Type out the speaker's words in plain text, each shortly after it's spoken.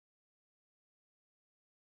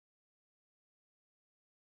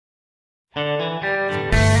Say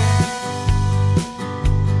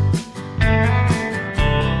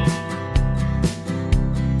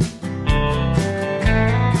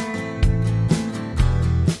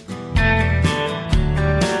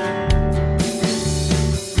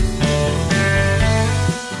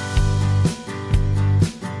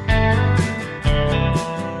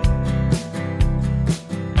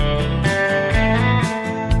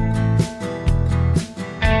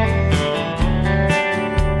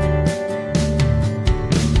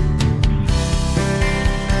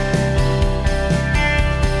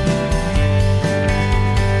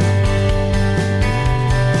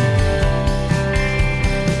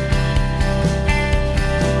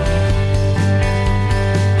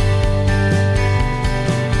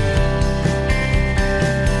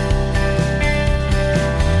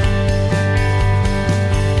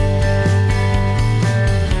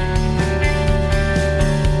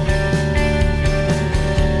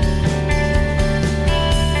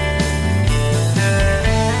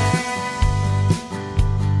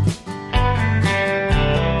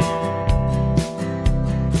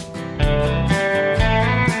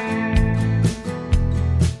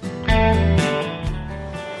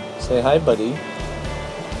hi, buddy.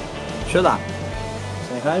 Shut up.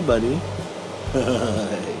 Say hi, buddy.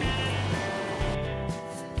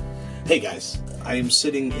 Hey guys, I am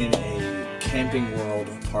sitting in a Camping World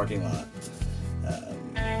parking lot.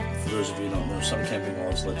 For those of you who don't know, some Camping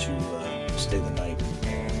Worlds let you stay the night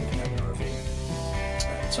and you can have an RV.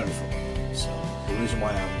 It's only for one. So the reason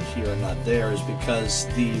why I'm here and not there is because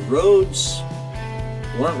the roads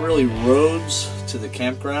weren't really roads to the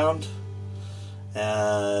campground.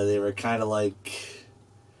 They were kind of like,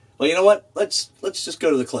 well, you know what? Let's just go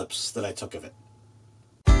to the clips that I took of it.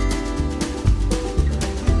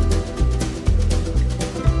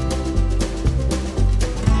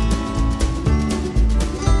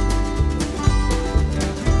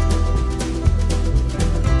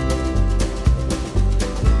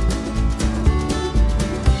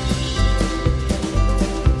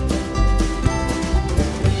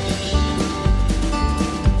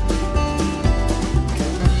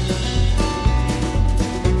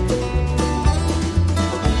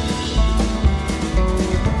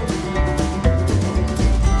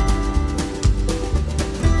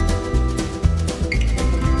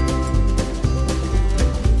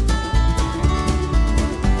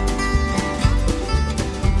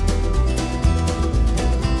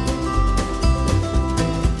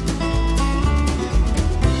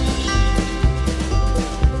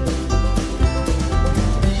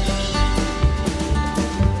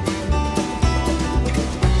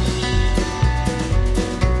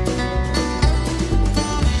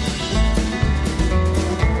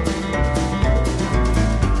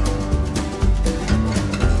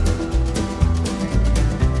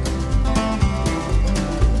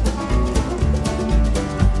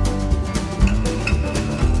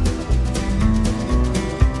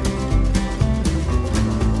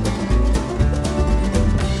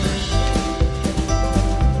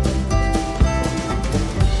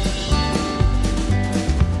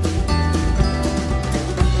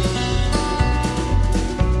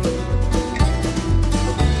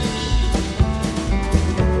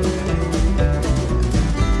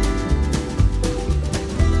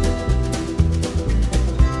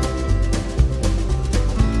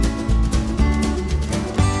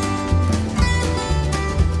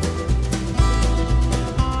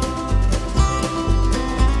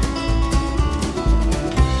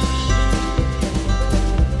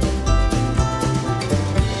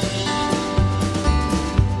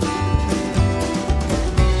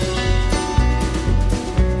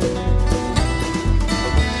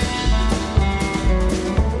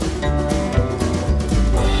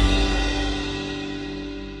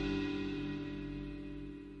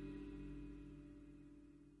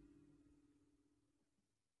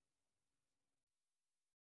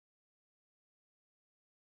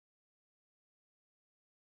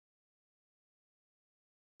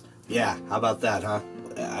 Yeah, how about that, huh?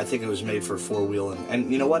 I think it was made for four-wheel, and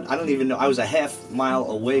you know what? I don't even know. I was a half-mile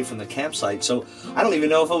away from the campsite, so I don't even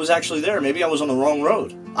know if it was actually there. Maybe I was on the wrong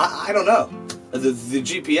road. I don't know. The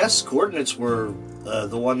GPS coordinates were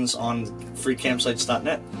the ones on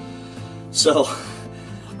freecampsites.net. So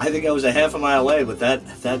I think I was a half a mile away, but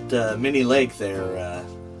that mini lake there.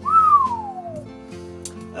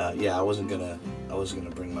 Yeah, I wasn't gonna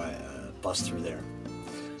bring my bus through there.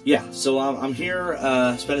 Yeah, so I'm here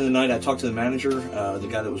spending the night. I talked to the manager, the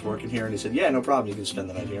guy that was working here, and he said, yeah, no problem, you can spend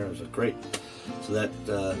the night here. I was like, great. So that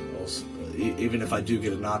even if I do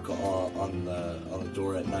get a knock on the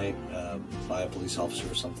door at night by a police officer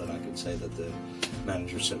or something, I can say that the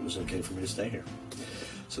manager said it was okay for me to stay here.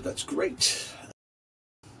 So that's great.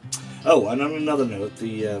 Oh, and on another note,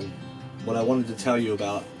 what I wanted to tell you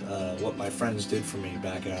about what my friends did for me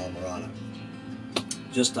back in Islamorada.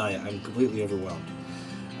 I'm completely overwhelmed.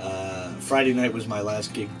 Friday night was my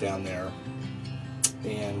last gig down there,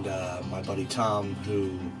 and my buddy Tom,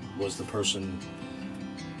 who was the person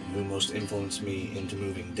who most influenced me into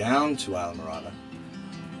moving down to Islamorada,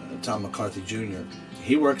 Tom McCarthy Jr.,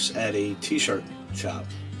 he works at a t-shirt shop,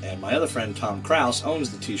 and my other friend Tom Krause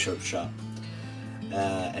owns the t-shirt shop.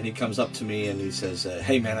 And he comes up to me and he says,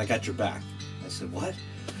 hey man, I got your back. I said, what?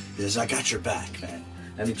 He says, I got your back, man.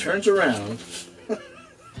 And he turns around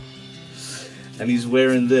and he's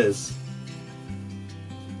wearing this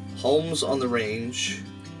Holmes on the Range,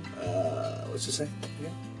 what's it say? Yeah.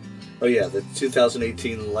 Oh yeah, the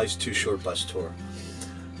 2018 Life's Too Short Bus Tour.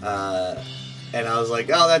 And I was like,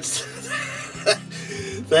 oh, that's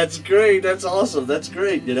that's great, that's awesome, that's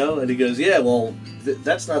great, you know. And he goes, yeah, well,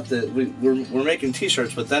 that's not we're making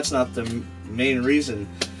t-shirts, but that's not the main reason,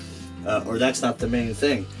 or that's not the main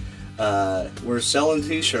thing. We're selling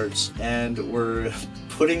t-shirts, and we're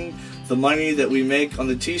putting the money that we make on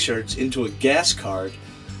the t-shirts into a gas card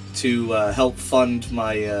to help fund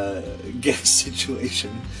my gas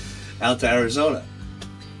situation out to Arizona.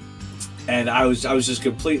 And I was just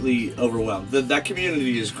completely overwhelmed. That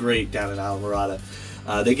community is great down in Islamorada.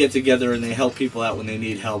 They get together and they help people out when they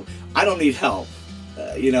need help. I don't need help.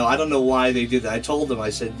 You know, I don't know why they did that. I told them, I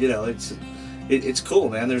said, you know, it's cool,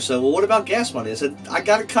 man. They said, well, what about gas money? I said, I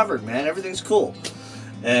got it covered, man. Everything's cool.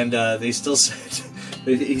 And they still said,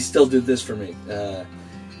 he still did this for me.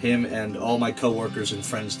 Him and all my coworkers and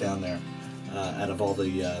friends down there, out of all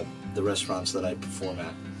the restaurants that I perform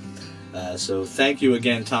at. So thank you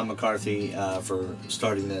again, Tom McCarthy, for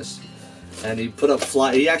starting this. And he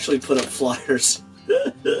actually put up flyers.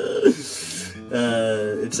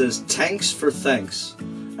 It says, "Tanks for thanks.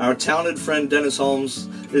 Our talented friend Dennis Holmes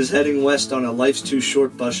is heading west on a Life's Too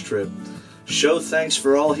Short bus trip. Show thanks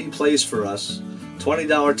for all he plays for us.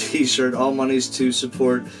 $20 t-shirt, all monies to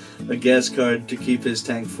support a gas card to keep his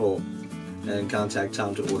tank full." And contact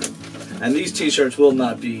Tom to order. And these t-shirts will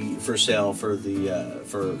not be for sale for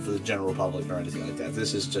the general public or anything like that.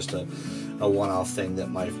 This is just a one-off thing that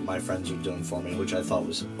my friends are doing for me, which I thought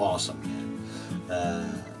was awesome.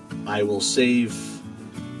 I will save,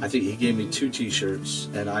 I think he gave me 2 t-shirts,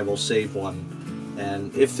 and I will save one.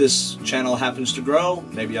 And if this channel happens to grow,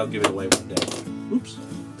 maybe I'll give it away one day. Oops.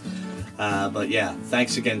 But yeah,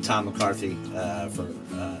 thanks again, Tom McCarthy, for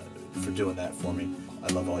doing that for me. I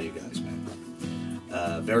love all you guys, man.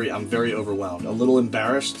 I'm very overwhelmed, a little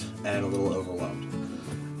embarrassed, and a little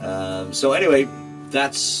overwhelmed. So anyway,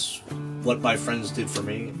 that's what my friends did for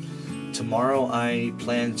me. Tomorrow I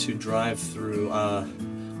plan to drive through,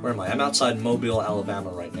 where am I? I'm outside Mobile, Alabama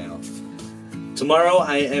right now. Tomorrow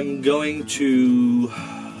I am going to,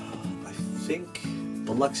 I think,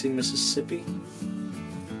 Biloxi, Mississippi.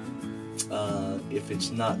 If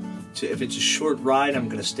it's a short ride, I'm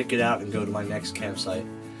going to stick it out and go to my next campsite.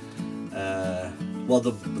 Well,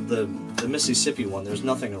 the Mississippi one, there's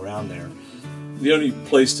nothing around there. The only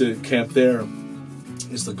place to camp there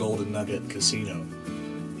is the Golden Nugget Casino.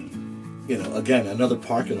 You know, again, another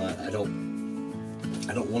parking lot. I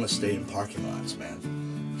don't want to stay in parking lots, man.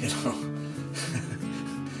 You know,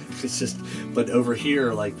 it's just. But over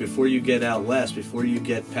here, like before you get out west, before you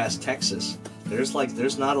get past Texas, there's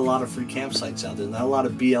not a lot of free campsites out there. Not a lot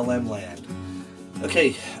of BLM land.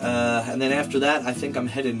 Okay, and then after that, I think I'm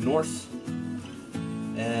headed north,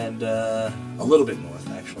 and a little bit north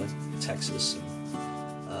actually, Texas,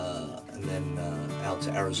 and then out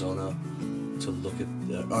to Arizona to look at,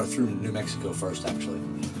 or through New Mexico first actually.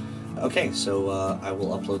 Okay, so I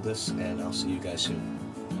will upload this, and I'll see you guys soon.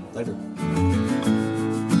 Later.